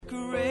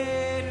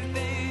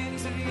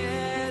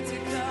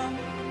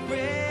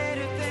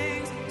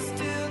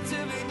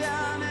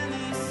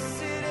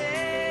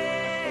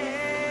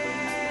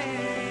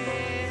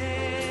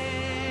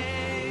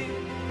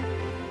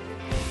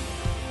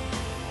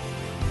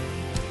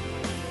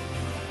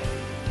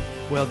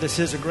Well, this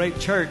is a great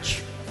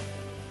church.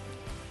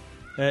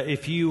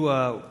 If you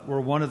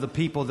were one of the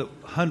people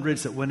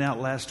hundreds that went out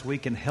last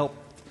week and helped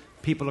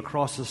people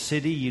across the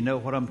city, you know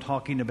what I'm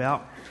talking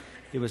about.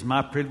 It was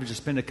my privilege to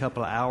spend a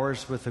couple of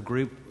hours with a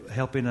group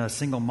helping a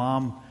single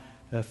mom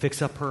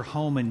fix up her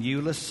home in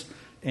Euless.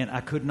 And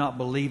I could not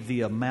believe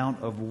the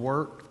amount of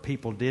work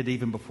people did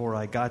even before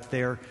I got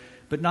there.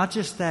 But not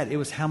just that, it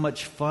was how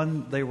much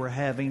fun they were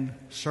having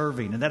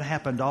serving. And that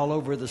happened all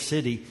over the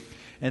city.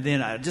 And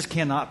then I just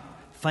cannot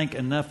thank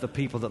enough the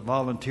people that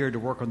volunteered to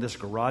work on this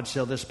garage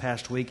sale this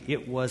past week.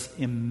 It was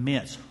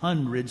immense.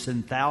 Hundreds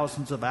and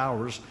thousands of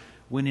hours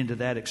went into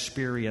that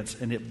experience,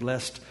 and it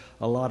blessed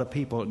a lot of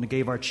people, and it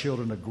gave our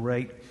children a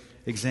great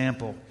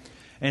example.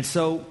 And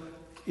so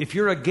if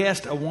you're a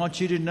guest, I want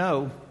you to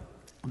know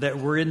that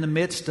we're in the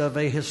midst of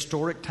a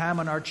historic time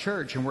in our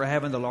church, and we're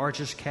having the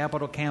largest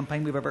capital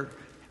campaign we've ever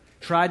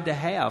tried to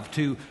have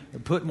to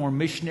put more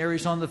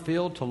missionaries on the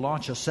field, to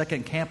launch a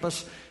second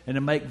campus, and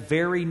to make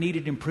very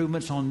needed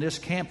improvements on this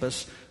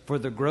campus for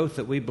the growth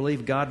that we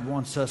believe God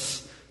wants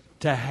us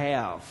to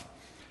have.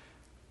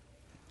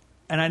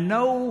 And I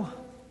know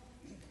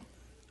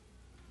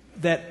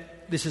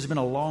that this has been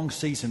a long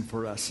season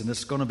for us, and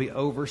it's going to be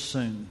over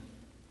soon.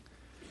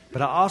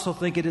 But I also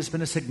think it has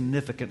been a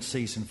significant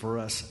season for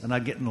us. And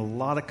I'm getting a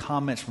lot of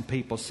comments from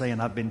people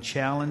saying I've been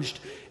challenged.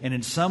 And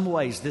in some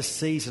ways, this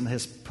season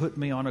has put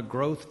me on a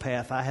growth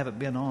path I haven't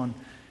been on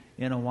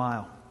in a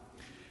while.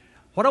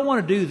 What I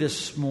want to do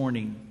this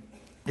morning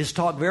is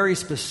talk very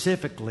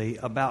specifically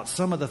about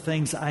some of the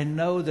things I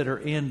know that are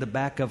in the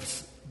back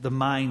of the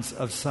minds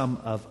of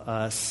some of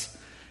us.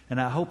 And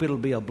I hope it'll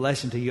be a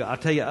blessing to you. I'll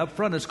tell you up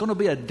front, it's going to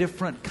be a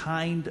different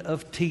kind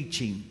of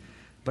teaching.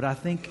 But I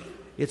think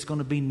it's going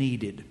to be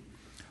needed.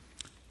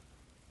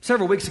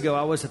 Several weeks ago,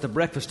 I was at the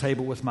breakfast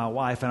table with my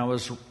wife, and I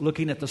was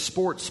looking at the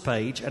sports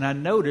page, and I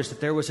noticed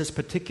that there was this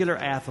particular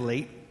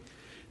athlete.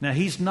 Now,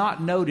 he's not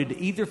noted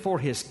either for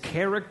his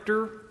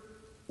character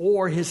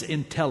or his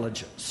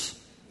intelligence.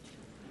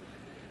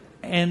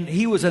 And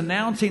he was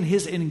announcing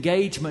his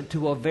engagement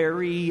to a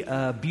very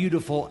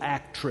beautiful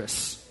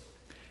actress.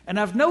 And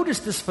I've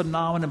noticed this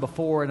phenomenon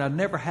before, and I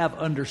never have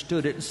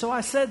understood it. And so I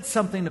said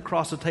something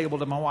across the table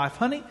to my wife,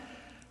 honey,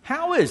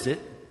 how is it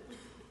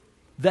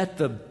that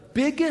the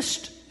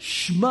biggest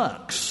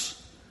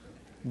schmucks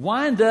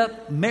wind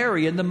up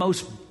marrying the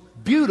most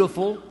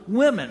beautiful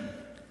women?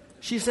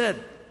 She said,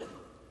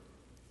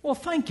 well,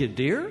 thank you,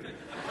 dear.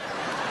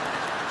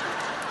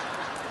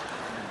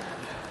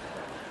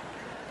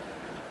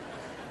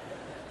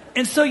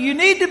 And so you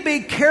need to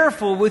be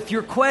careful with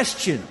your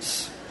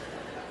questions,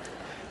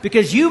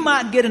 because you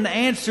might get an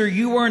answer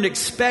you weren't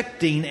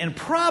expecting and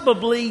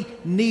probably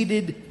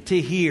needed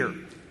to hear.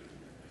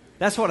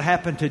 That's what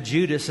happened to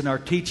Judas in our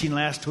teaching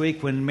last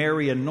week when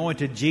Mary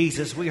anointed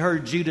Jesus. We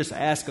heard Judas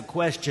ask a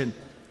question.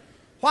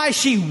 Why is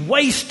she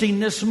wasting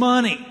this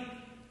money?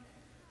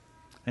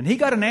 And he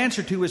got an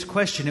answer to his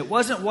question. It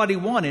wasn't what he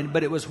wanted,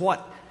 but it was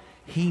what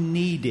he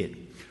needed.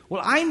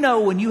 Well, I know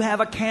when you have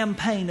a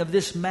campaign of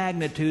this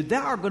magnitude,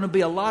 there are going to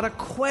be a lot of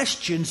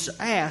questions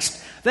asked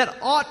that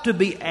ought to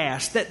be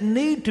asked, that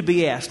need to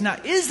be asked. Now,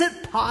 is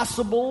it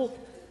possible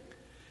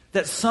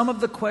that some of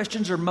the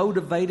questions are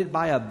motivated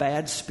by a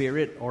bad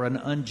spirit or an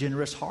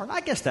ungenerous heart?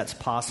 I guess that's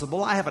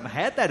possible. I haven't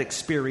had that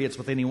experience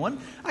with anyone.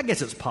 I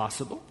guess it's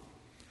possible.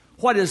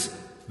 What is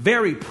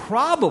very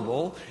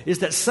probable is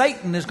that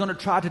Satan is going to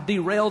try to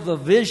derail the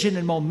vision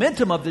and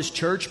momentum of this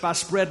church by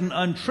spreading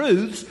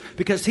untruths,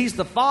 because he's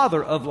the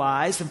father of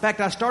lies. In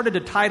fact, I started to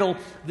title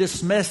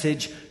this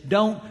message,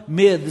 Don't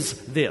Miss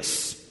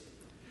This.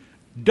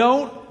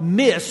 Don't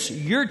miss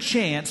your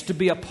chance to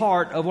be a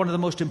part of one of the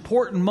most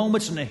important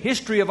moments in the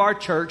history of our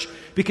church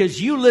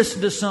because you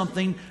listened to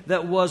something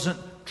that wasn't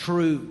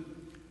true.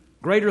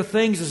 Greater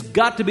things has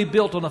got to be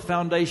built on a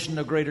foundation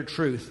of greater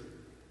truth.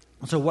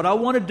 So what I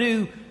want to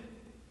do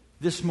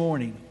this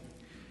morning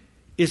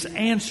is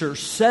answer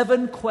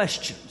 7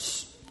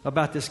 questions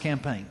about this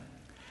campaign.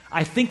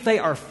 I think they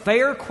are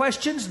fair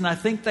questions, and I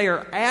think they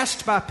are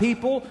asked by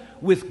people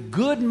with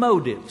good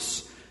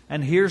motives.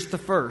 And here's the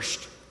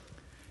first.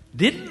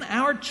 Didn't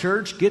our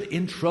church get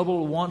in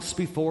trouble once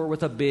before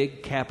with a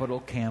big capital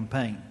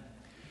campaign?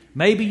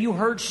 Maybe you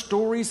heard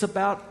stories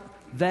about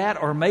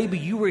that, or maybe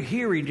you were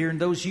hearing during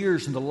those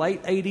years in the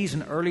late 80s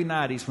and early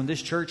 90s when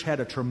this church had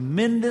a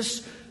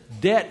tremendous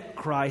debt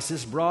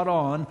crisis brought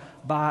on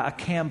by a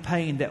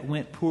campaign that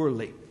went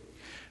poorly.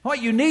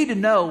 What you need to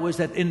know is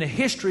that in the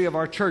history of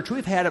our church,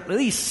 we've had at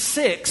least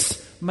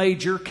 6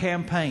 major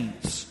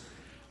campaigns.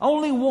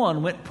 Only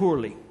one went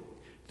poorly.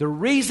 The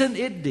reason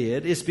it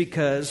did is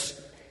because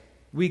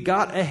we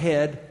got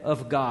ahead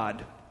of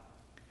God.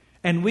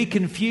 And we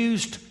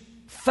confused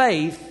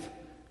faith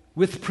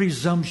with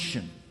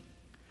presumption.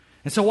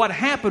 And so what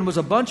happened was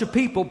a bunch of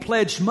people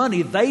pledged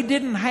money they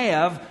didn't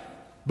have,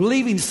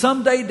 believing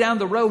someday down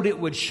the road it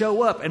would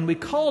show up. And we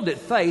called it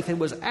faith. It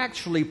was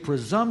actually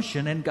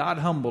presumption, and God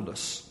humbled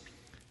us.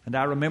 And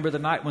I remember the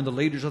night when the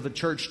leaders of the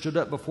church stood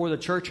up before the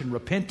church and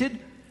repented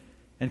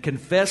and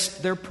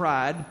confessed their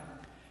pride.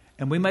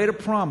 And we made a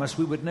promise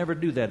we would never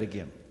do that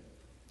again.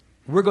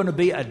 We're going to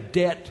be a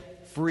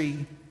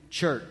debt-free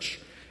church.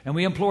 And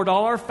we implored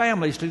all our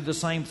families to do the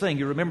same thing.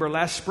 You remember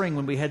last spring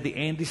when we had the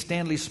Andy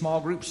Stanley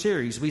small group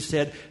series, we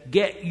said,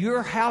 get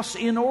your house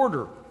in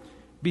order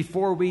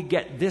before we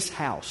get this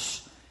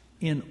house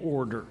in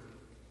order.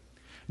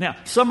 Now,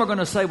 some are going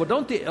to say, well,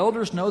 don't the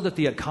elders know that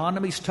the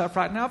economy's tough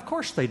right now? Of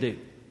course they do.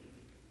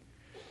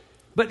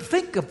 But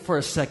think for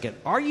a second.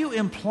 Are you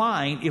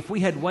implying if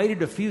we had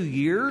waited a few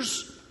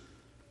years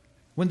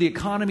when the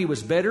economy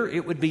was better,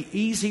 it would be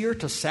easier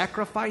to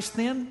sacrifice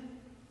then?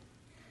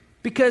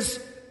 Because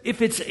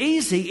if it's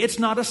easy, it's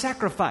not a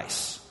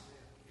sacrifice.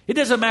 It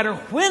doesn't matter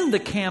when the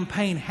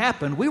campaign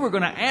happened. We were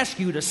going to ask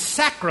you to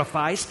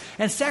sacrifice,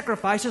 and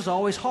sacrifice is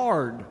always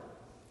hard.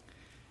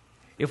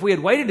 If we had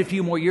waited a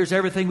few more years,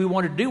 everything we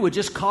wanted to do would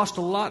just cost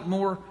a lot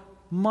more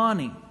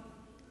money.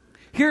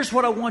 Here's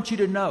what I want you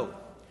to know.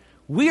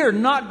 We are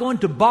not going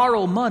to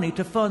borrow money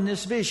to fund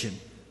this vision.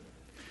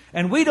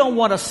 And we don't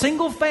want a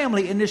single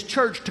family in this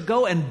church to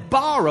go and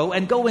borrow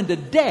and go into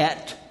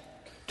debt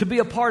to be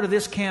a part of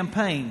this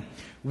campaign.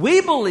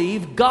 We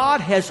believe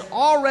God has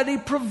already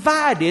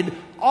provided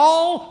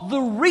all the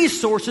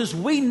resources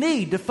we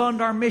need to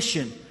fund our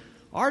mission.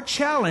 Our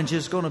challenge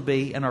is going to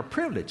be, and our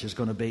privilege is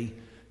going to be,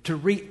 to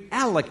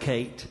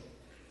reallocate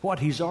what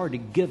He's already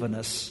given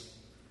us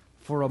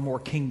for a more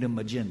kingdom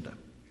agenda.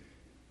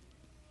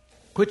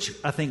 Which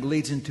I think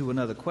leads into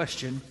another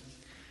question,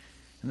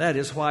 and that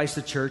is, why is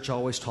the church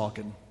always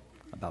talking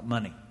about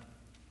money?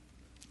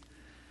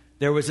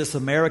 There was this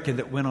American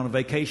that went on a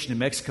vacation in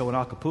Mexico in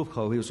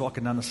Acapulco. He was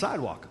walking down the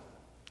sidewalk,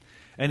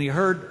 and he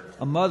heard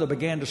a mother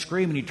began to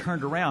scream, and he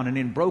turned around, and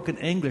in broken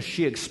English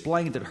she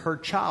explained that her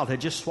child had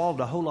just swallowed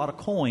a whole lot of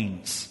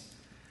coins.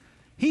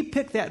 He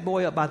picked that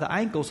boy up by the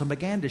ankles and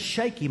began to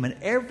shake him, and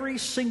every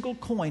single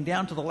coin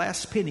down to the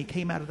last penny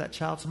came out of that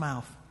child's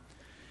mouth.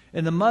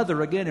 And the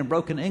mother, again in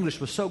broken English,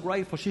 was so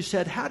grateful. She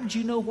said, "How did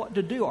you know what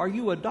to do? Are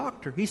you a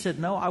doctor?" He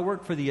said, "No, I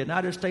work for the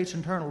United States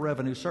Internal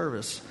Revenue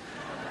Service."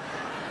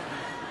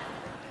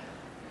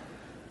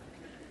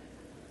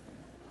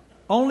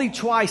 Only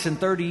twice in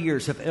 30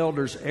 years have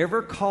elders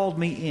ever called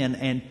me in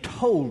and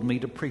told me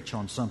to preach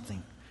on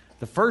something.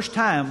 The first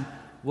time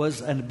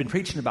was, and I've been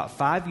preaching about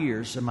 5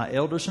 years, and my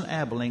elders in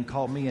Abilene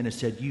called me in and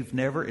said, "You've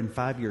never in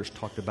 5 years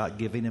talked about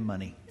giving him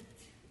money.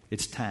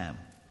 It's time."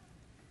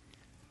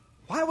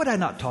 Why would I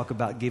not talk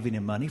about giving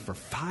him money for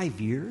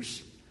 5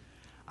 years?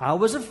 I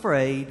was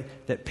afraid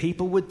that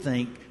people would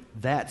think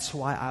that's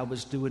why I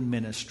was doing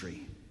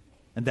ministry.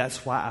 And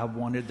that's why I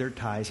wanted their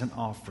tithes and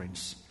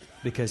offerings,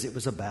 because it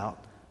was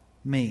about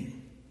me.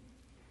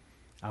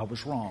 I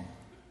was wrong.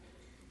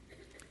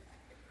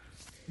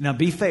 Now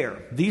be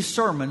fair. These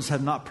sermons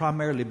have not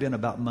primarily been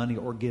about money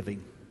or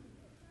giving.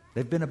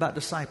 They've been about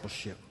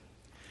discipleship.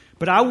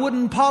 But I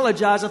wouldn't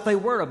apologize if they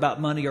were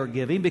about money or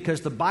giving,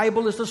 because the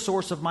Bible is the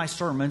source of my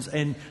sermons,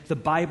 and the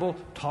Bible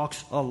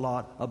talks a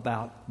lot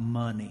about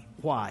money.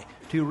 Why?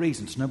 2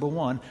 reasons. Number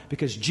one,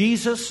 because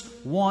Jesus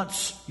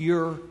wants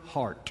your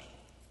heart.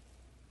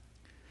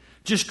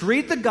 Just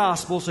read the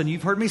Gospels, and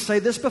you've heard me say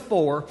this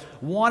before,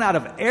 1 out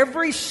of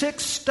every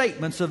 6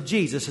 statements of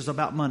Jesus is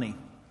about money.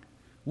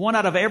 1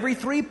 out of every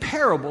 3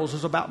 parables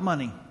is about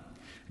money.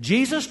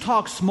 Jesus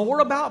talks more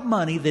about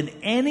money than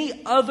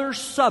any other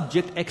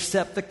subject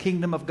except the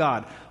kingdom of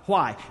God.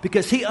 Why?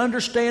 Because He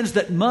understands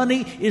that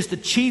money is the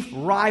chief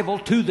rival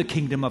to the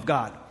kingdom of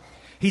God.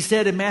 He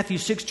said in Matthew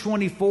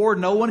 6:24,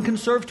 "No one can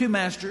serve 2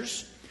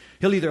 masters.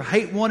 He'll either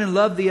hate one and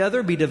love the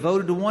other, be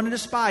devoted to one and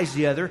despise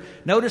the other."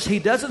 Notice He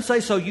doesn't say,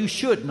 "So you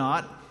should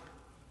not."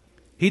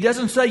 He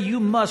doesn't say, "You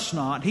must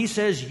not." He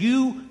says,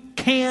 "You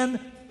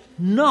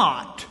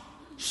cannot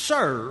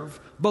serve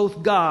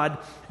both God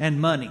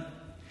and money."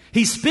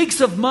 He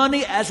speaks of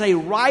money as a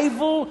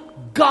rival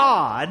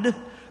god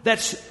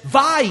that's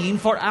vying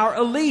for our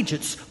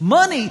allegiance.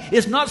 Money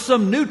is not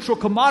some neutral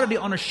commodity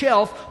on a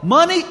shelf.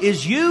 Money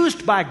is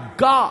used by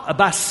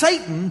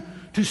Satan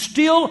to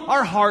steal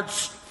our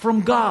hearts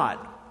from God.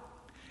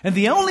 And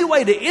the only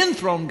way to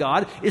enthrone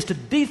God is to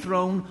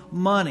dethrone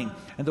money.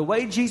 And the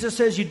way Jesus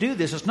says you do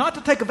this is not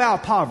to take a vow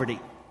of poverty,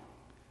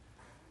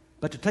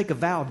 but to take a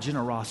vow of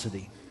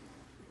generosity.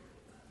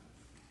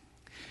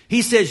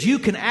 He says you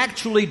can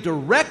actually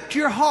direct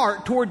your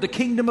heart toward the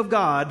kingdom of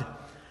God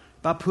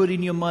by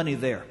putting your money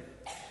there.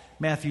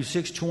 Matthew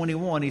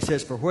 6:21, He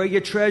says, "For where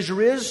your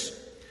treasure is,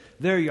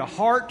 there your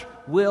heart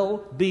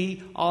will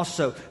be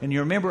also." And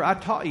you remember I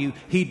taught you,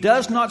 He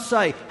does not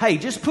say, "Hey,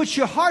 just put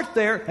your heart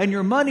there and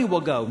your money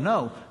will go."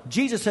 No,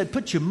 Jesus said,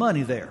 "Put your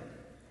money there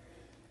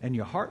and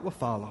your heart will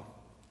follow."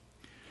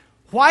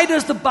 Why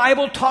does the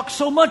Bible talk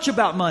so much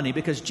about money?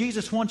 Because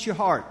Jesus wants your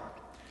heart.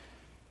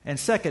 And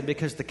second,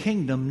 because the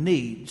kingdom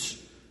needs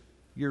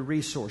your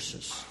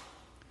resources.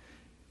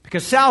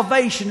 Because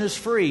salvation is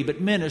free,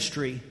 but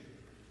ministry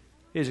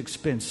is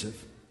expensive.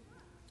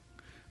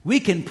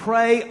 We can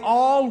pray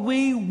all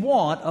we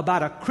want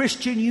about a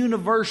Christian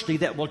university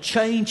that will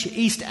change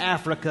East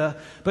Africa,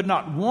 but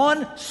not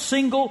one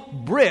single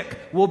brick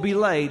will be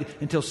laid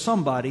until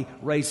somebody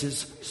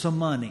raises some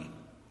money.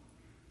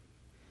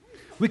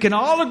 We can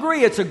all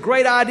agree it's a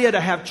great idea to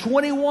have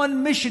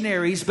 21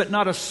 missionaries, but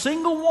not a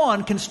single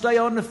one can stay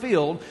on the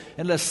field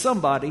unless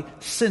somebody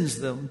sends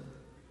them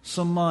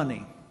some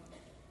money.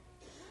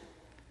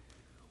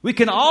 We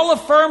can all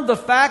affirm the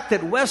fact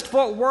that West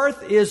Fort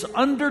Worth is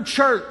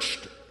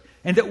under-churched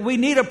and that we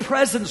need a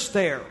presence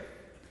there.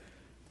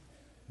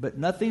 But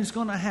nothing's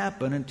going to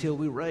happen until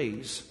we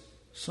raise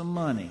some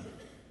money.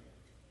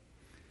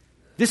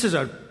 This is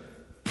a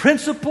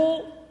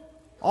principle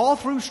all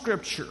through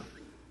Scripture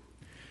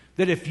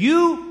that if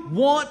you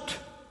want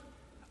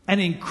an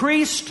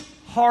increased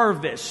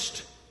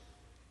harvest,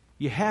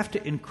 you have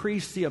to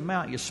increase the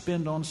amount you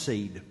spend on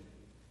seed.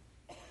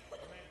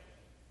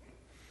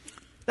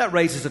 That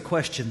raises a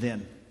question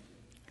then.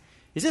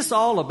 Is this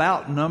all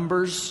about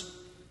numbers?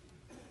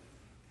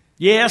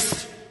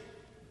 Yes.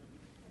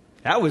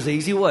 That was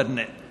easy, wasn't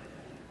it?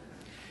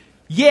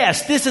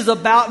 Yes, this is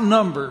about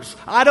numbers.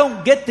 I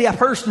don't get the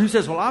person who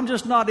says, well, I'm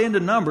just not into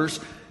numbers.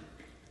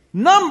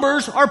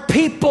 Numbers are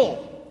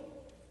people.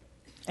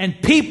 And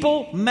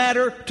people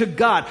matter to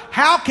God.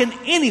 How can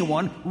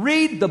anyone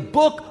read the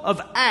book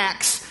of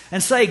Acts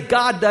and say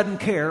God doesn't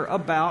care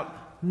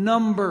about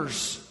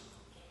numbers?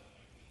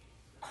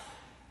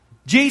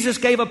 Jesus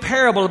gave a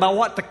parable about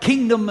what the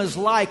kingdom is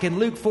like in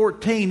Luke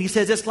 14. He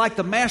says it's like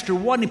the master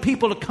wanting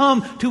people to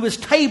come to his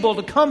table,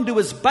 to come to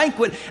his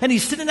banquet. And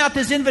he's sending out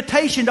this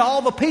invitation to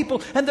all the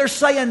people, and they're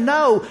saying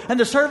no. And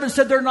the servants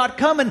said they're not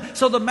coming.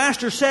 So the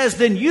master says,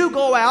 then you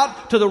go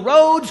out to the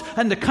roads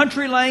and the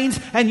country lanes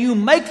and you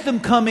make them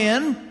come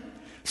in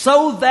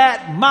so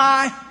that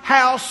my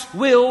house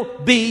will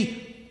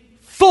be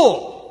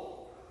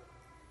full.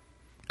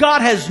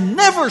 God has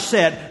never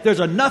said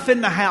there's enough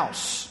in the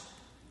house.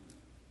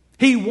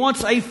 He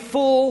wants a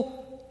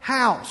full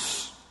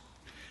house.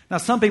 Now,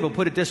 some people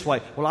put it this way.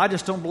 Well, I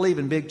just don't believe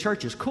in big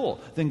churches. Cool.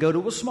 Then go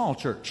to a small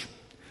church.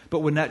 But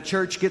when that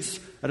church gets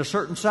at a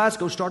certain size,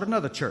 go start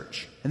another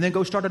church. And then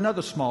go start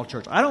another small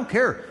church. I don't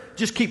care.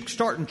 Just keep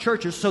starting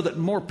churches so that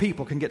more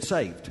people can get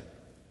saved.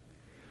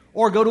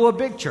 Or go to a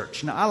big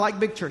church. Now, I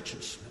like big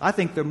churches. I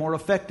think they're more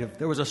effective.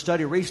 There was a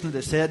study recently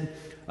that said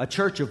a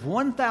church of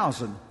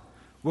 1,000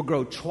 will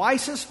grow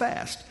twice as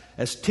fast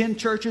as 10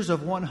 churches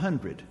of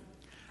 100.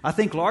 I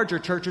think larger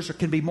churches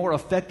can be more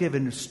effective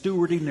in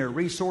stewarding their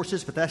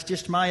resources, but that's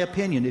just my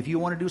opinion. If you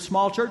want to do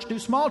small church, do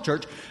small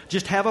church.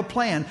 Just have a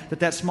plan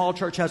that small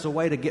church has a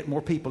way to get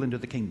more people into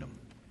the kingdom.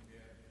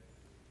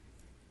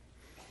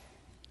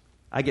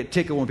 I get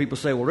tickled when people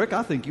say, well, Rick,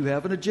 I think you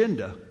have an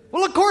agenda.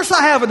 Well, of course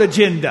I have an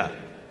agenda.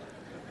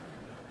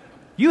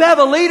 You have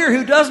a leader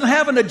who doesn't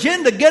have an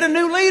agenda, get a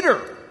new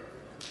leader.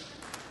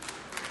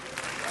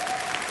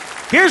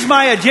 Here's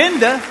my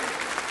agenda.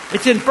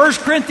 It's in 1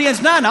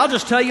 Corinthians 9. I'll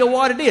just tell you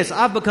what it is.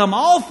 I've become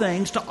all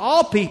things to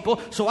all people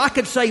so I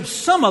could save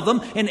some of them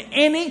in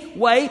any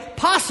way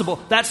possible.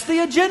 That's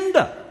the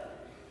agenda.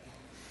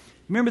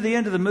 Remember the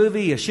end of the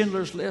movie,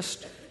 Schindler's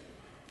List?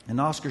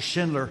 And Oscar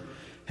Schindler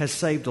has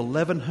saved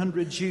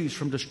 1,100 Jews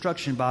from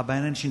destruction by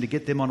managing to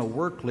get them on a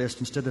work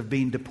list instead of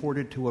being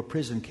deported to a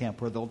prison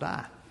camp where they'll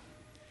die.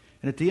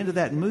 And at the end of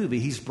that movie,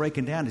 he's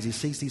breaking down as he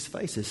sees these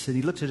faces. And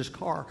he looks at his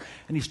car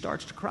and he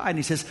starts to cry. And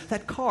he says,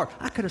 that car,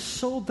 I could have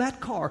sold that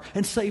car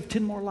and saved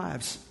 10 more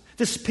lives.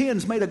 This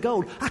pen's made of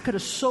gold. I could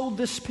have sold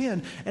this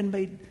pen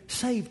and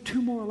saved 2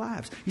 more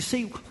lives. You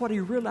see, what he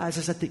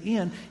realizes at the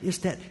end is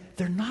that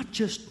they're not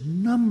just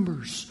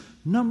numbers.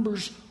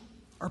 Numbers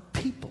are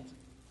people.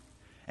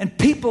 And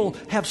people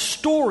have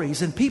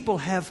stories, and people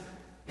have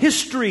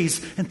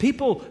histories, and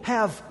people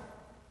have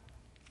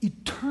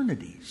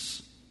eternities.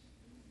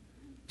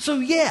 So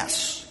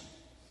yes,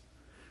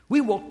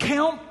 we will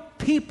count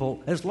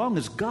people as long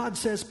as God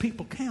says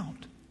people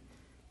count.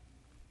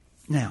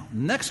 Now,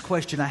 next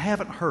question I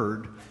haven't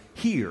heard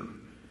here,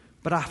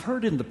 but I've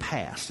heard in the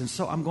past, and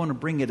so I'm going to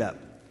bring it up.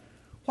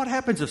 What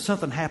happens if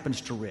something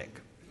happens to Rick?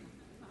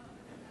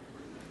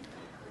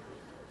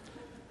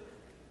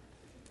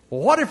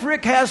 Well, what if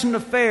Rick has an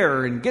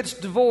affair and gets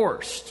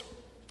divorced?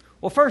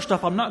 Well, first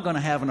off, I'm not going to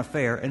have an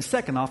affair. And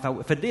second off,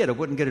 if I did, I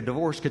wouldn't get a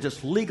divorce because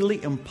it's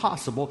legally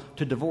impossible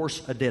to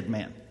divorce a dead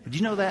man. Did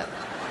you know that?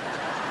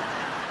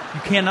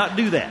 You cannot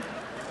do that.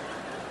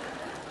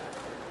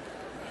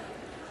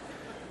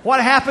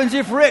 What happens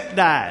if Rick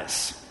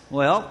dies?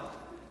 Well,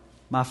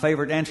 my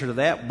favorite answer to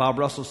that, Bob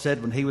Russell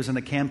said when he was in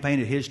a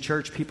campaign at his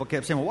church, people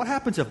kept saying, well, what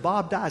happens if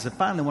Bob dies? And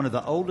finally, one of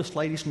the oldest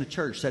ladies in the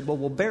church said, well,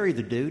 we'll bury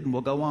the dude and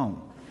we'll go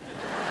on.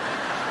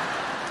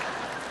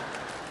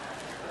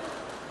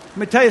 Let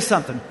me tell you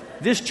something.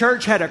 This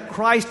church had a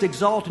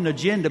Christ-exalting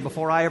agenda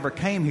before I ever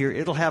came here.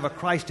 It'll have a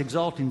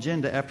Christ-exalting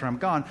agenda after I'm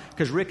gone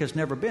because Rick has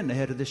never been the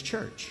head of this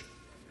church.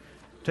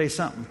 I'll tell you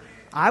something.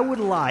 I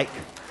would like,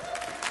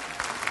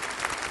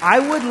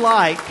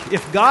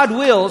 if God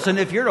wills, and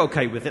if you're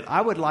okay with it,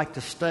 I would like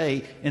to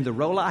stay in the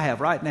role I have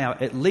right now,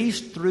 at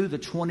least through the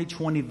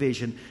 2020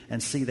 vision,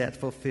 and see that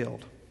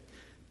fulfilled.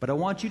 But I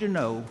want you to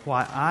know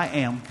why I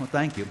am, well,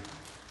 thank you.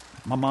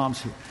 My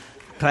mom's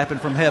clapping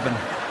from heaven.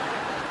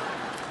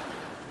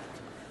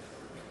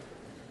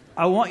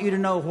 I want you to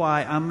know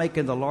why I'm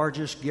making the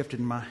largest gift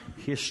in my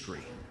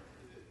history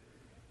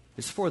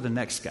It's for the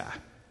next guy.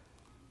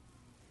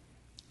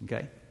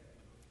 Okay?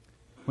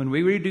 When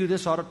we redo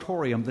this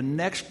auditorium, the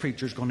next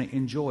preacher is going to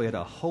enjoy it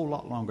a whole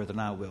lot longer than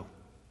I will.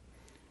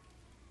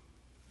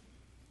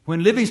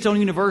 When Livingstone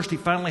University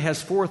finally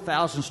has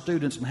 4,000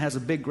 students and has a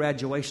big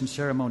graduation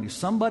ceremony,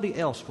 somebody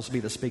else will be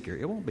the speaker.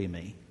 It won't be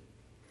me.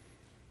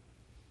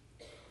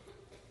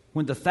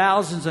 When the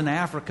thousands in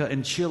Africa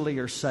and Chile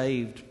are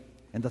saved,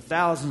 and the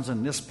thousands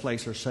in this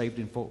place are saved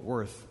in Fort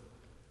Worth,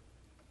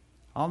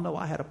 I'll know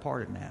I had a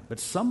part in that. But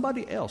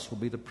somebody else will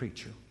be the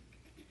preacher.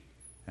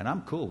 And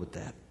I'm cool with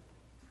that.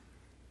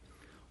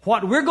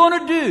 What we're going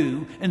to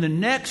do in the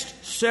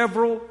next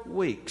several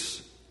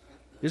weeks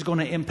is going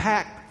to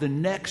impact the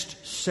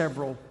next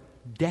several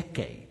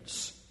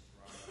decades.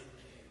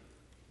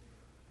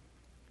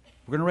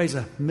 We're going to raise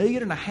 $1.5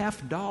 million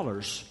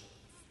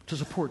to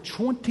support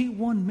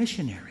 21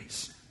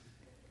 missionaries.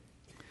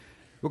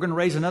 We're going to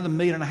raise another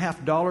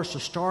 $1.5 million to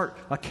start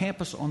a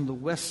campus on the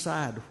west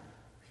side.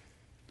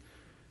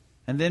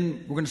 And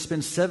then we're going to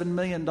spend $7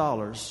 million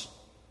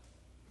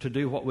to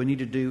do what we need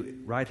to do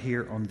right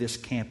here on this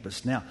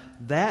campus. Now,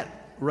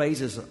 that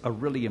raises a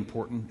really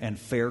important and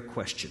fair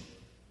question.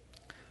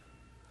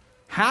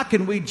 How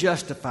can we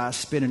justify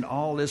spending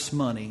all this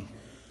money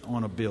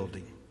on a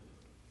building?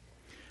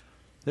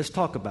 Let's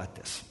talk about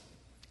this.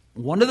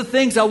 One of the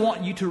things I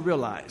want you to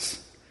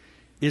realize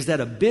is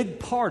that a big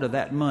part of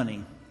that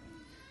money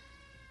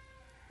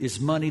is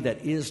money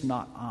that is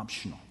not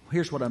optional.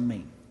 Here's what I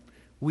mean.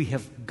 We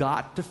have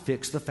got to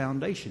fix the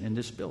foundation in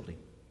this building.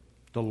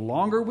 The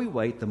longer we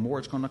wait, the more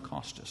it's going to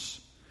cost us.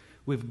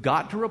 We've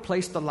got to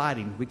replace the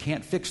lighting. We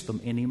can't fix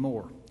them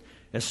anymore.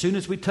 As soon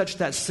as we touch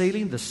that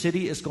ceiling, the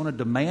city is going to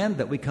demand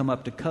that we come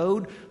up to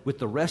code with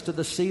the rest of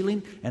the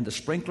ceiling and the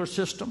sprinkler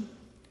system.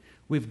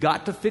 We've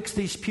got to fix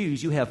these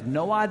pews. You have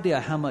no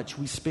idea how much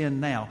we spend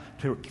now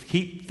to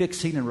keep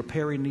fixing and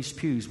repairing these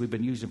pews we've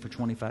been using for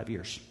 25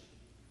 years.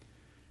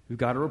 We've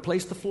got to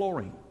replace the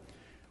flooring.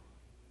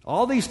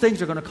 All these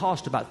things are going to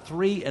cost about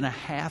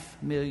 $3.5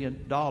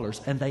 million,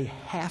 and they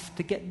have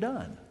to get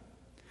done.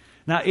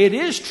 Now, it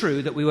is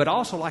true that we would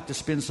also like to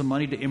spend some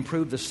money to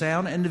improve the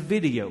sound and the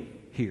video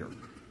here.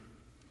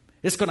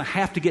 It's going to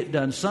have to get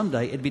done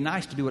someday. It'd be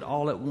nice to do it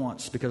all at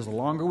once, because the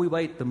longer we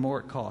wait, the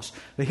more it costs.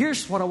 But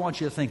here's what I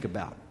want you to think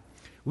about.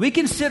 We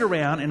can sit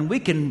around and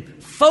we can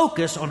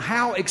focus on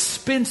how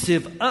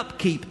expensive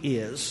upkeep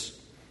is,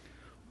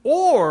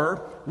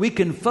 or we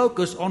can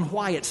focus on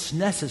why it's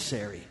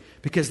necessary.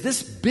 Because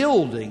this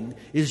building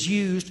is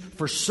used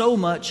for so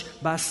much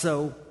by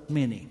so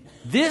many.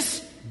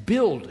 This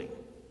building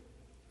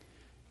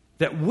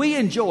that we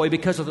enjoy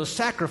because of the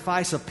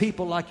sacrifice of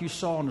people like you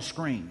saw on the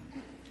screen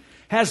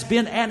has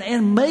been an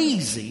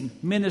amazing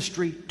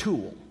ministry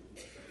tool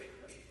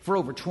for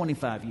over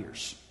 25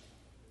 years.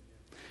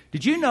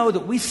 Did you know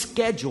that we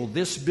schedule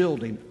this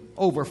building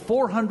over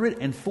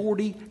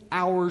 440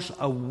 hours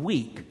a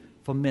week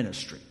for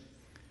ministry?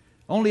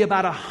 Only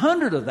about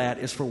 100 of that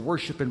is for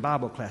worship and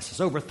Bible classes.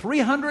 Over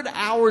 300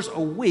 hours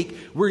a week,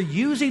 we're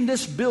using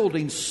this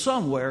building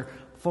somewhere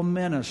for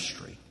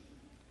ministry.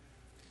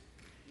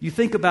 You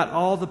think about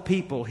all the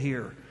people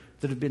here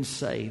that have been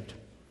saved.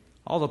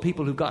 All the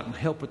people who've gotten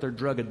help with their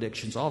drug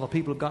addictions. All the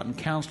people who've gotten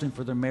counseling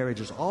for their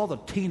marriages. All the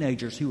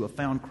teenagers who have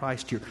found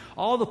Christ here.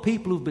 All the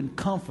people who've been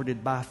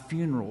comforted by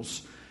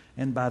funerals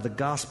and by the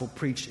gospel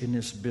preached in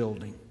this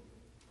building.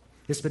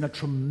 It's been a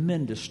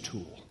tremendous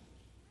tool.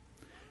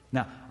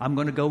 Now, I'm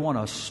going to go on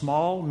a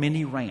small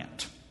mini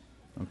rant,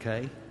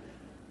 okay?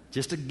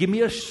 Just to give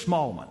me a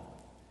small one.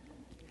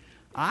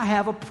 I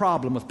have a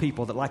problem with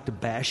people that like to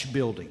bash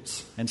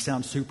buildings and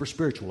sound super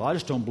spiritual. I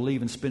just don't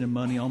believe in spending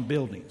money on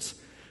buildings.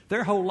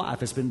 Their whole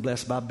life has been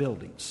blessed by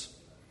buildings.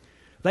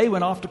 They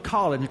went off to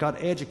college and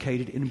got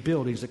educated in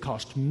buildings that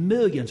cost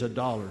millions of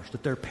dollars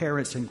that their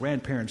parents and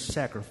grandparents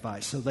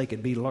sacrificed so they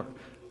could be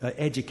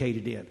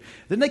educated in.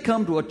 Then they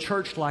come to a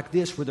church like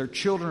this where their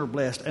children are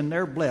blessed, and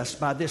they're blessed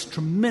by this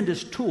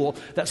tremendous tool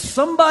that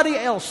somebody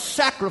else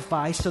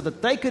sacrificed so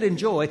that they could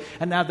enjoy,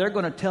 and now they're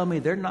going to tell me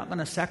they're not going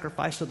to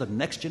sacrifice so the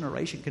next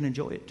generation can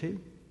enjoy it too?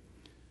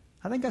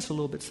 I think that's a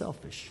little bit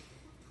selfish.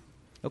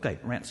 Okay,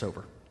 rant's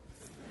over.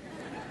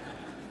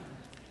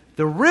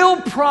 The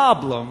real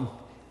problem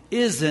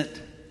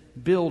isn't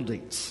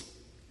buildings.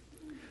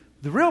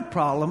 The real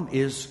problem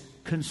is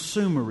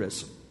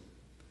consumerism.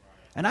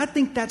 And I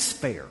think that's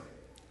fair.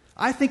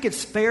 I think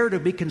it's fair to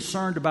be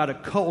concerned about a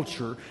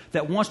culture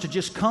that wants to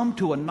just come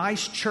to a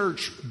nice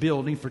church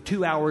building for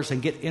 2 hours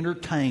and get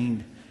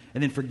entertained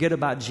and then forget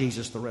about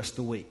Jesus the rest of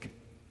the week.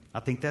 I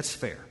think that's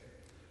fair.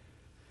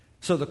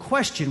 So the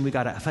question we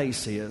got to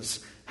face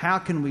is, how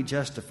can we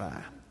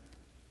justify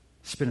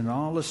spending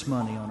all this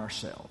money on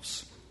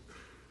ourselves?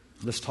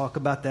 Let's talk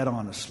about that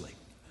honestly.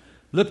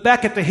 Look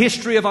back at the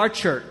history of our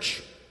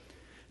church.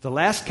 The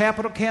last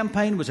capital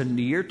campaign was in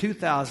the year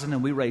 2000,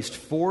 and we raised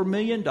 $4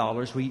 million.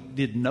 We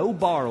did no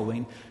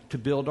borrowing to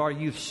build our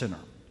youth center.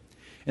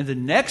 In the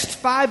next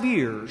 5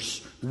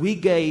 years, we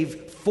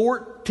gave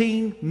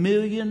 $14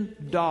 million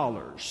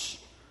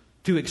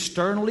to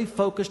externally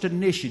focused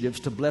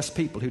initiatives to bless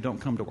people who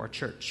don't come to our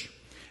church.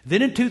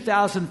 Then in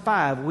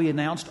 2005, we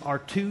announced our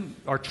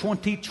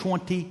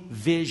 2020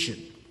 vision.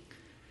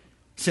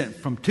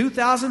 From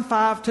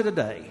 2005 to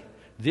today,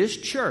 this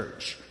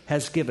church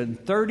has given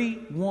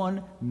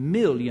 $31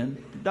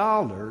 million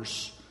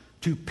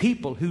to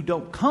people who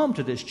don't come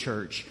to this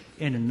church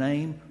in the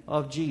name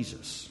of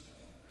Jesus.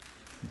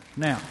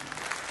 Now,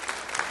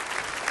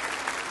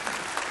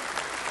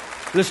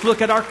 let's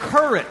look at our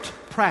current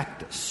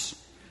practice.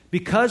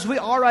 Because we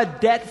are a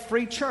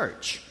debt-free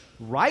church,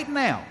 right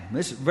now,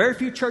 very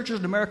few churches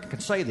in America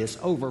can say this,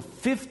 over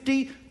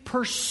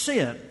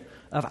 50%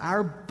 of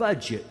our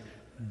budget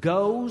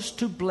goes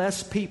to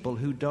bless people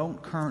who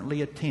don't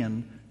currently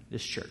attend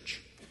this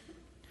church.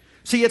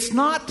 See, it's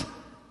not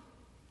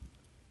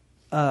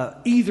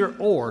either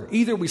or.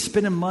 Either we're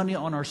spending money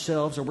on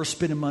ourselves or we're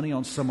spending money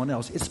on someone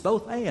else. It's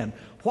both and.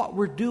 What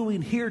we're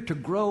doing here to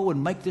grow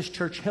and make this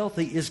church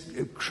healthy is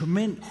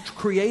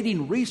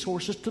creating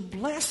resources to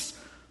bless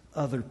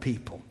other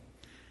people.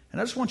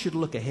 And I just want you to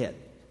look ahead.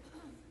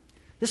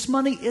 This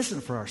money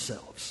isn't for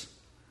ourselves.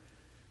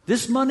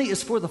 This money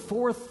is for the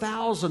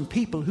 4,000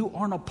 people who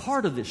aren't a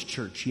part of this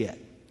church yet,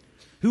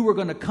 who are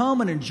going to come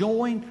and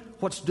join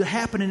what's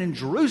happening in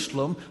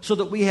Jerusalem so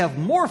that we have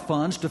more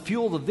funds to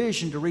fuel the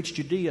vision to reach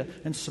Judea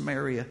and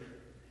Samaria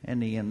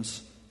and the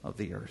ends of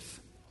the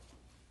earth.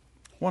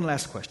 One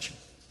last question.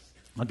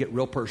 I'll get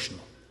real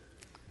personal.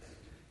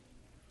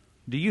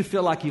 Do you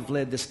feel like you've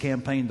led this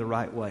campaign the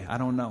right way? I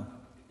don't know.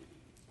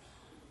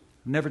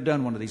 Never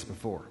done one of these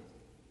before.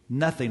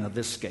 Nothing of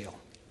this scale.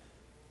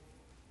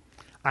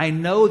 I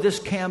know this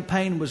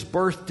campaign was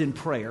birthed in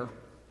prayer.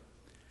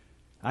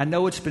 I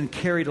know it's been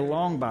carried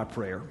along by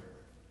prayer.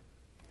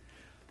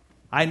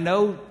 I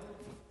know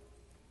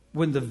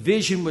when the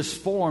vision was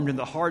formed in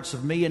the hearts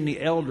of me and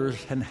the elders,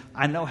 and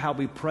I know how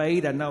we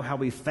prayed, I know how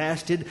we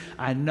fasted,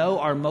 I know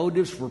our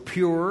motives were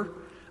pure,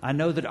 I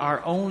know that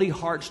our only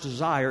heart's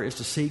desire is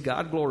to see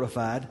God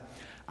glorified.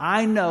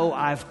 I know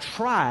I've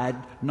tried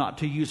not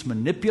to use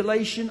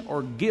manipulation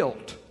or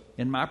guilt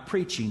in my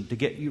preaching to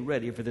get you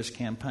ready for this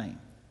campaign.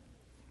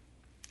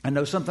 I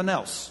know something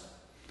else.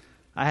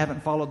 I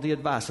haven't followed the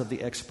advice of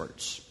the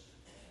experts.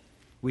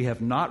 We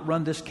have not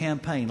run this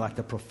campaign like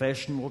the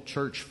professional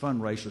church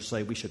fundraisers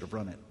say we should have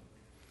run it.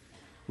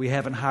 We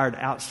haven't hired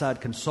outside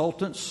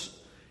consultants.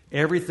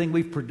 Everything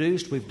we've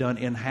produced, we've done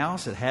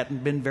in-house. It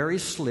hadn't been very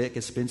slick.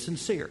 It's been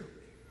sincere.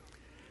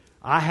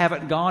 I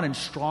haven't gone and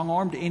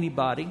strong-armed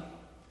anybody,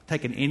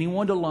 taken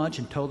anyone to lunch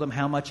and told them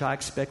how much I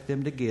expect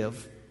them to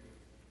give.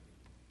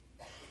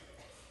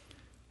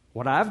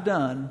 What I've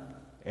done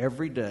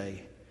every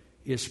day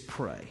is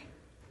pray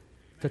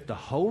that the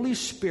Holy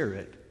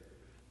Spirit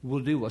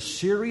will do a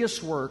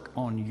serious work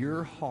on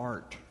your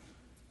heart.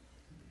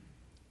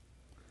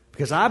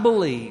 Because I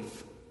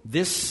believe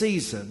this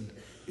season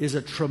is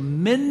a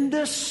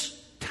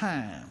tremendous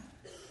time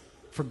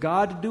for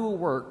God to do a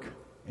work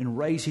in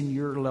raising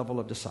your level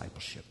of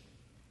discipleship.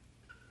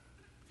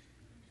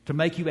 To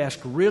make you ask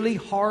really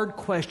hard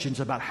questions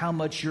about how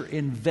much you're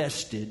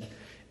invested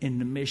in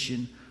the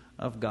mission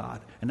of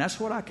God. And that's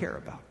what I care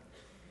about.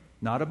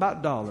 Not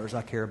about dollars,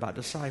 I care about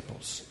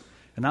disciples.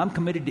 And I'm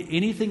committed to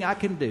anything I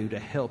can do to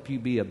help you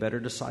be a better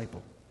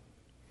disciple.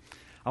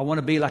 I want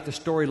to be like the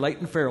story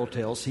Leighton Farrell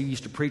tells. He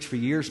used to preach for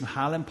years in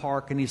Highland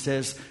Park, and he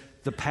says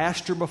the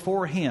pastor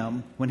before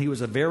him, when he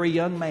was a very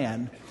young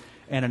man,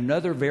 and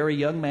another very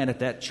young man at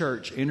that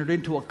church entered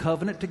into a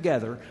covenant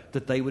together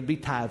that they would be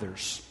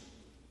tithers.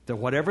 That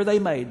whatever they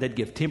made, they'd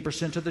give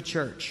 10% to the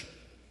church.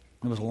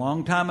 It was a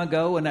long time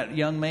ago, and that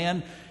young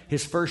man,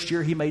 his first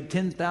year, he made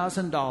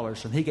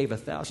 $10,000, and he gave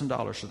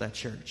 $1,000 to that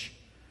church.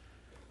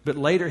 But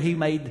later, he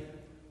made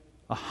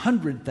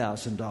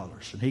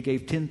 $100,000, and he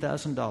gave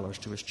 $10,000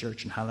 to his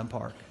church in Highland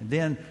Park. And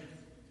then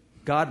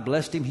God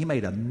blessed him. He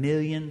made $1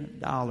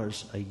 million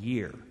a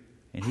year,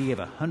 and he gave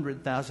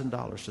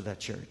 $100,000 to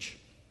that church.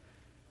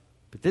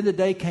 But then the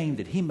day came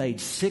that he made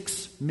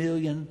 $6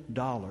 million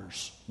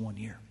one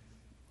year.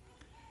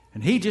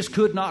 And he just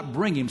could not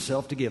bring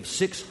himself to give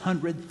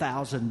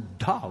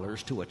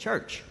 $600,000 to a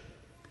church.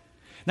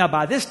 Now,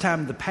 by this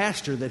time, the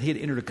pastor that he had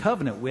entered a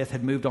covenant with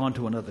had moved on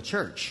to another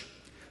church.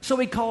 So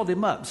he called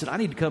him up and said, I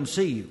need to come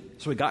see you.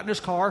 So he got in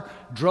his car,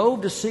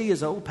 drove to see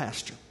his old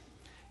pastor.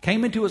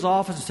 Came into his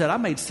office and said, I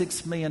made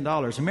 $6 million.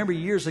 Remember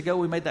years ago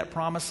we made that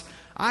promise?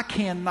 I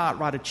cannot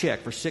write a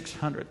check for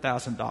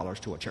 $600,000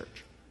 to a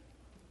church.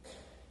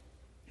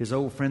 His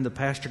old friend, the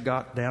pastor,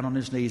 got down on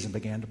his knees and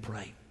began to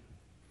pray.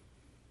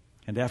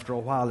 And after a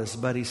while, his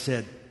buddy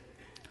said,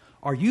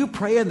 are you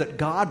praying that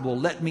God will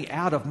let me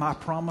out of my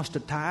promise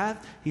to tithe?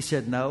 He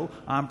said, no,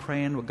 I'm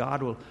praying that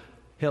God will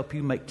help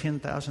you make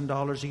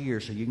 $10,000 a year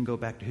so you can go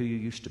back to who you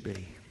used to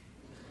be.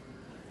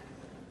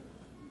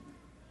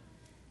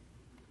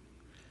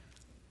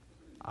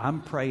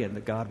 I'm praying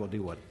that God will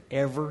do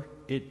whatever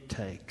it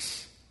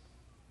takes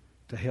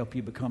to help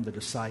you become the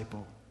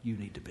disciple you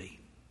need to be.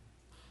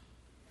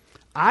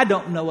 I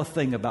don't know a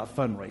thing about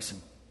fundraising,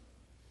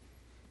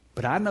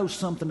 but I know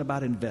something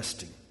about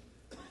investing.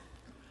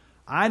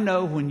 I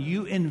know when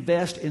you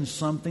invest in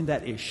something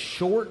that is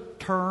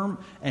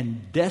short-term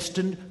and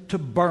destined to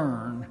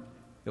burn,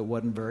 it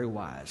wasn't very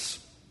wise.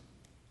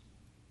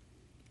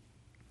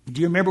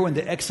 Do you remember when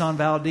the Exxon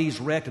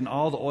Valdez wrecked and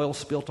all the oil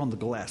spilt on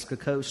the Alaska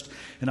coast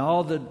and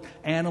all the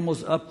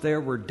animals up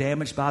there were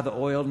damaged by the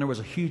oil and there was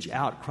a huge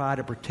outcry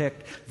to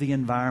protect the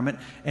environment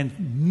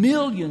and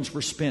millions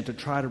were spent to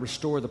try to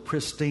restore the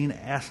pristine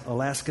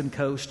Alaskan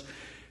coast?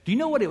 Do you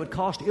know what it would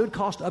cost? It would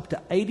cost up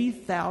to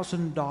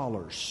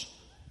 $80,000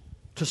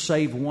 to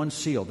save one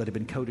seal that had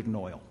been coated in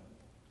oil.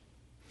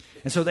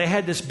 And so they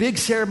had this big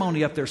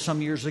ceremony up there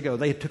some years ago.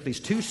 They took these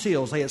two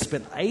seals. They had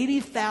spent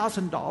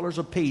 $80,000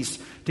 apiece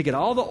to get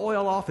all the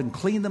oil off and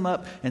clean them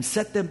up and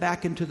set them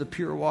back into the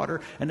pure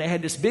water. And they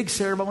had this big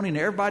ceremony and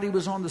everybody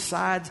was on the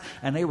sides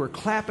and they were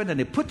clapping and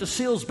they put the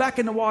seals back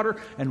in the water.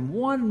 And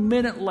 1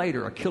 minute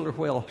later, a killer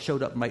whale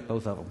showed up and ate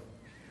both of them.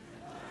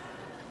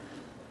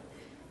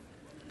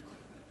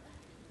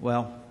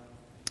 Well,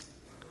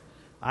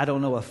 I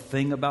don't know a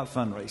thing about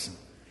fundraising.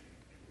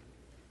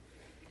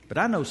 But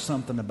I know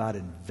something about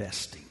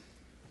investing.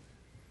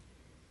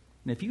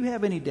 And if you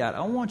have any doubt,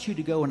 I want you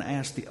to go and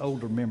ask the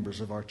older members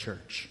of our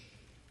church.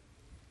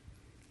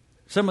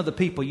 Some of the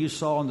people you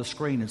saw on the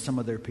screen and some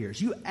of their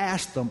peers. You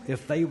ask them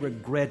if they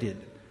regretted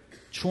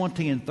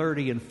 20 and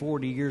 30 and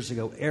 40 years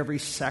ago every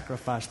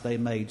sacrifice they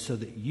made so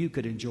that you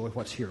could enjoy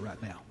what's here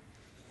right now.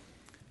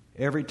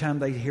 Every time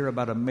they hear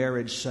about a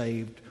marriage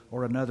saved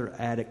or another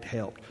addict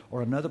helped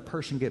or another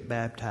person get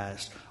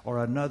baptized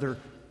or another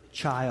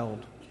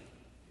child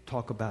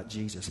talk about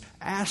Jesus.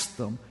 Ask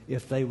them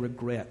if they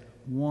regret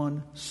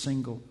one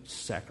single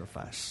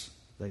sacrifice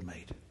they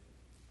made.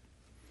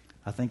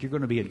 I think you're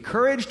going to be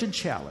encouraged and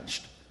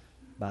challenged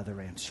by their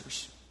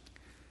answers.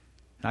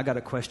 And I got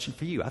a question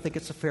for you. I think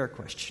it's a fair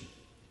question.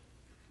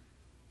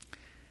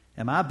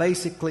 Am I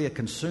basically a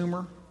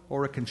consumer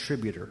or a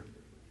contributor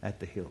at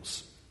the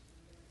Hills?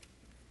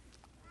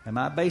 Am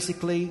I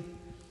basically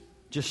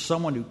just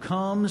someone who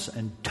comes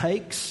and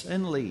takes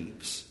and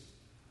leaves?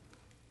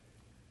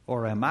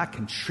 Or am I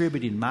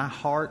contributing my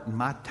heart and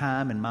my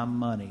time and my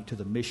money to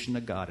the mission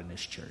of God in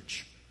this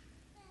church?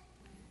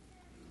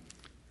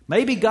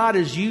 Maybe God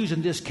is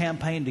using this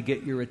campaign to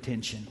get your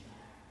attention,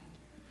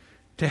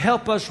 to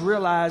help us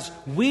realize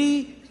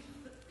we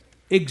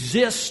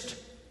exist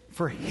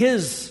for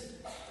His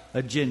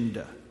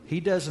agenda. He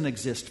doesn't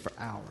exist for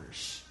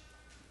ours.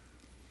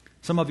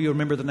 Some of you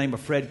remember the name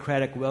of Fred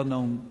Craddock,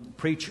 well-known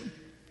preacher.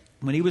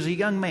 When he was a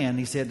young man,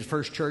 he said the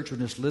first church was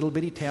in this little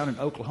bitty town in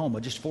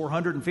Oklahoma, just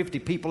 450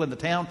 people in the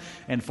town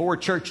and 4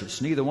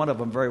 churches, neither one of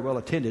them very well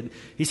attended.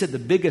 He said the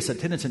biggest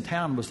attendance in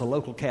town was the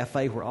local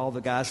cafe where all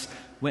the guys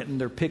went in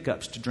their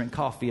pickups to drink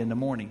coffee in the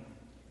morning.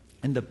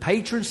 And the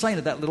patron saint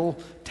of that little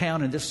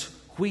town in this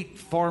wheat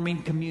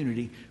farming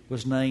community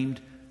was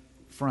named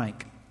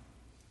Frank.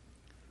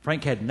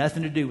 Frank had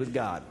nothing to do with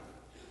God.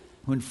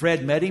 When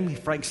Fred met him,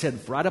 Frank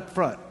said right up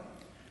front,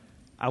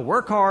 I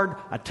work hard,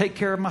 I take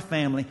care of my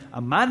family,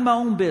 I mind my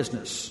own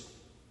business,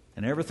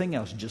 and everything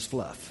else is just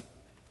fluff.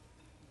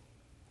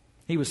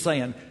 He was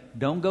saying,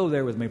 don't go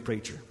there with me,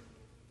 preacher.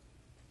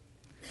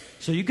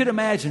 So you could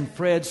imagine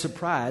Fred's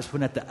surprise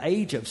when at the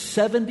age of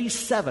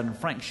 77,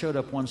 Frank showed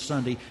up one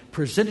Sunday,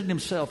 presented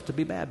himself to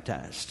be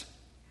baptized.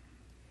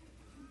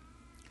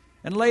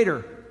 And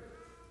later,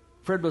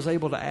 Fred was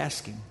able to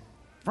ask him,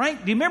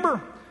 Frank, do you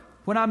remember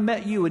when I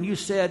met you and you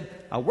said,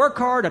 I work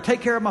hard, I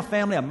take care of my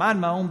family, I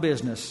mind my own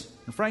business?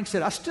 And Frank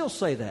said, I still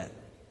say that.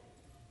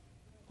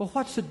 Well,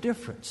 what's the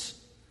difference?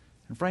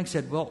 And Frank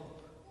said, well,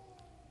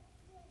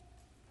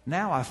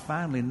 now I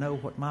finally know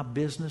what my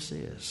business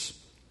is.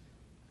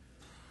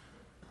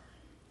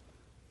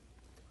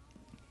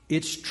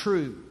 It's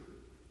true.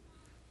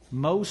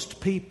 Most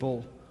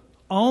people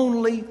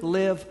only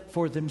live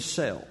for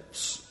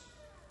themselves.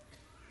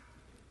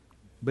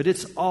 But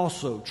it's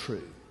also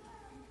true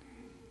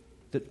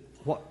that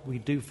what we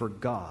do for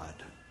God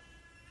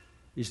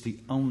is the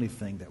only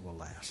thing that will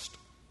last.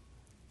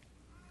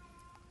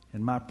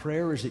 And my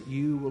prayer is that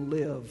you will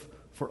live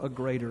for a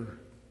greater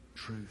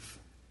truth.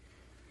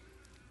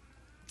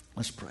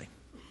 Let's pray.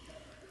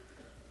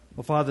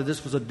 Well, Father,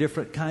 this was a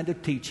different kind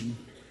of teaching.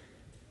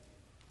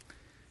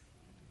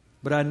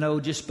 But I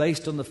know just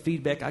based on the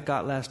feedback I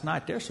got last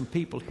night, there's some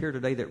people here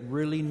today that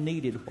really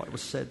needed what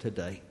was said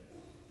today.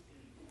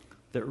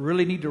 That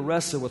really need to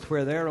wrestle with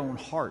where their own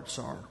hearts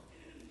are.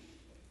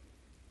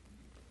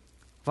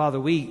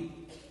 Father, we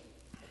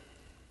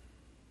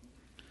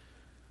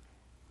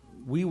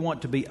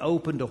want to be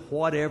open to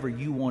whatever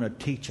you want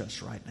to teach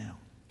us right now.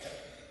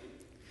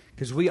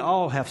 Because we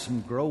all have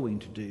some growing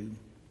to do.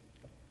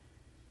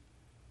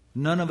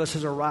 None of us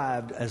has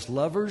arrived as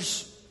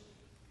lovers.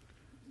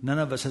 None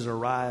of us has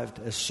arrived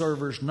as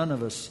servers. None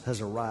of us has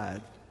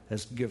arrived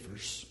as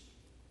givers.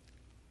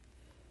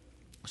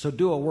 So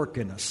do a work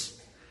in us.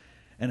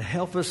 And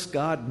help us,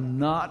 God,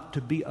 not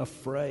to be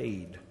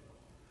afraid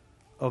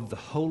of the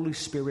Holy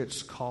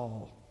Spirit's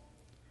call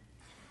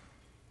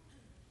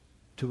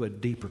to a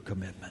deeper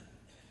commitment.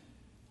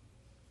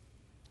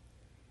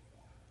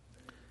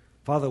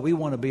 Father, we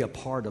want to be a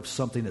part of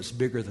something that's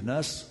bigger than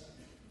us.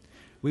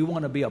 We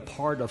want to be a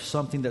part of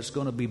something that's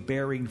going to be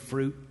bearing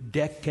fruit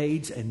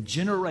decades and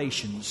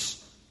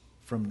generations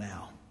from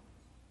now.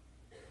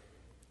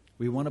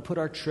 We want to put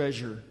our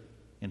treasure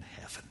in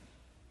heaven.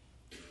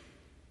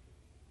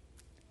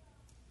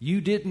 You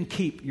didn't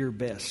keep your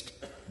best,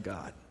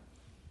 God,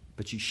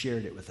 but you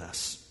shared it with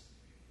us.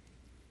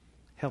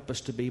 Help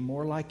us to be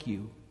more like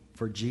you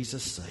for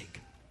Jesus'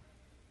 sake.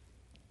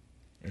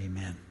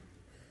 Amen.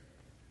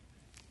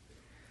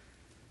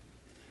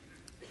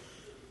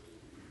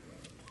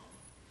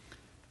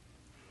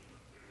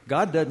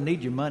 God doesn't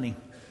need your money,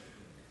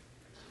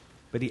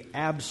 but He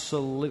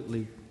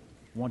absolutely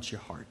wants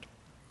your heart.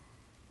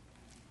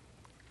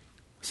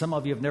 Some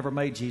of you have never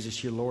made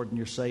Jesus your Lord and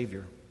your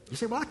Savior. You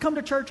say, well, I come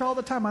to church all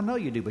the time. I know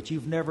you do, but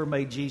you've never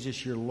made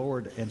Jesus your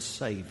Lord and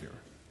Savior.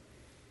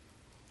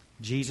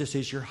 Jesus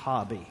is your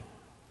hobby.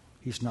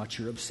 He's not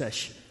your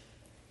obsession.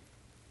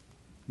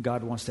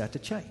 God wants that to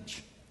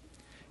change.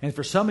 And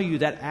for some of you,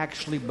 that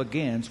actually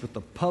begins with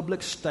the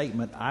public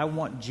statement, I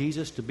want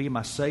Jesus to be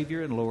my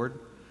Savior and Lord.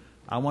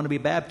 I want to be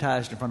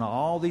baptized in front of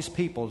all these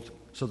people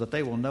so that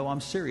they will know I'm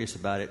serious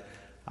about it.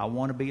 I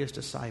want to be His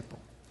disciple.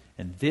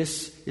 And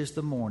this is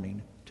the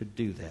morning to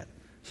do that.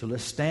 So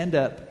let's stand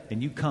up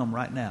and you come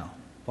right now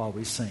while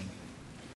we sing.